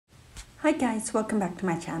Hi guys, welcome back to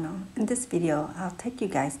my channel. In this video, I'll take you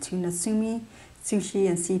guys to Natsumi Sushi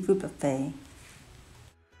and Seafood Buffet.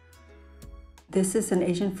 This is an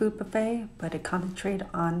Asian food buffet, but it concentrates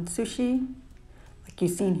on sushi, like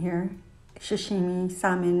you've seen here, sashimi,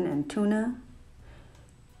 salmon, and tuna,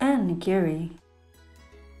 and nigiri.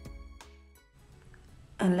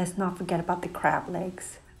 And let's not forget about the crab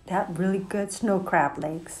legs. They have really good snow crab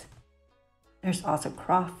legs. There's also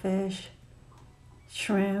crawfish,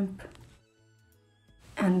 shrimp,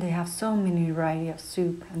 and they have so many variety of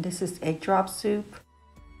soup. And this is egg drop soup,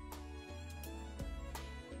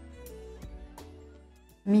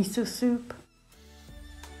 miso soup,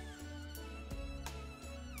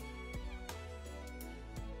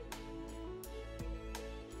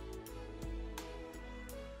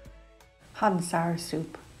 hot and sour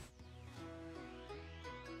soup.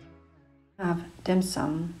 I have dim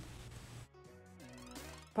sum.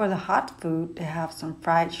 For the hot food, they have some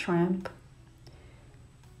fried shrimp,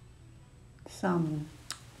 some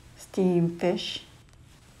steamed fish,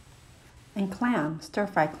 and clam,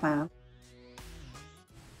 stir-fried clam,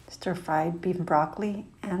 stir-fried beef and broccoli,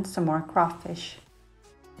 and some more crawfish.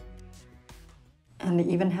 And they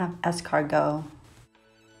even have escargot.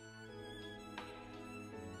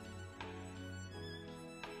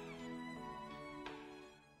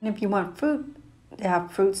 And if you want fruit, they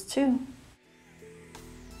have fruits too.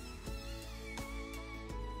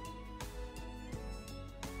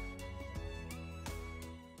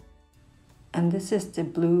 And this is the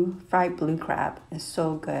fried blue crab. It's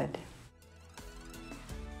so good.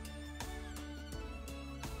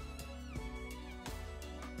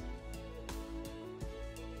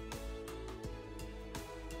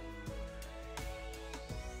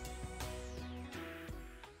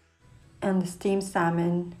 And the steamed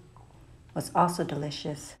salmon was also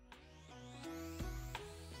delicious.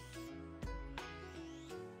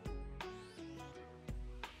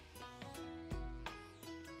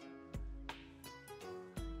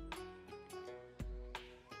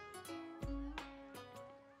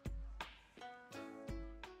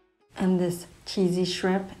 And this cheesy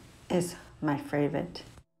shrimp is my favorite.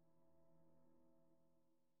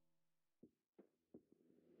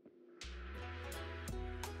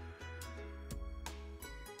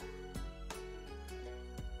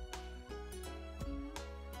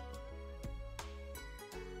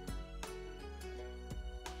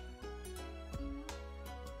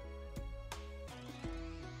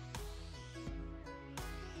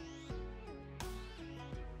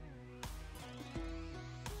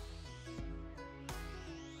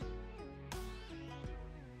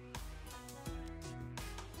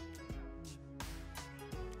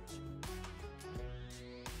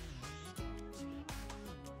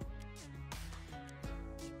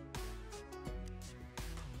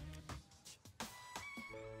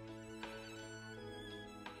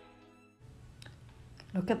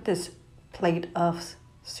 Look at this plate of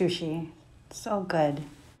sushi. So good.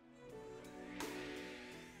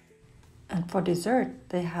 And for dessert,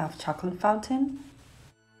 they have chocolate fountain,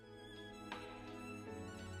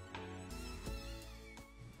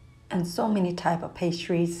 and so many type of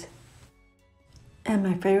pastries. And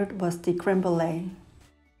my favorite was the creme brulee.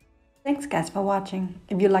 Thanks guys for watching.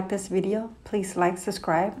 If you like this video, please like,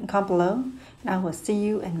 subscribe, and comment below. And I will see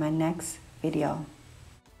you in my next video.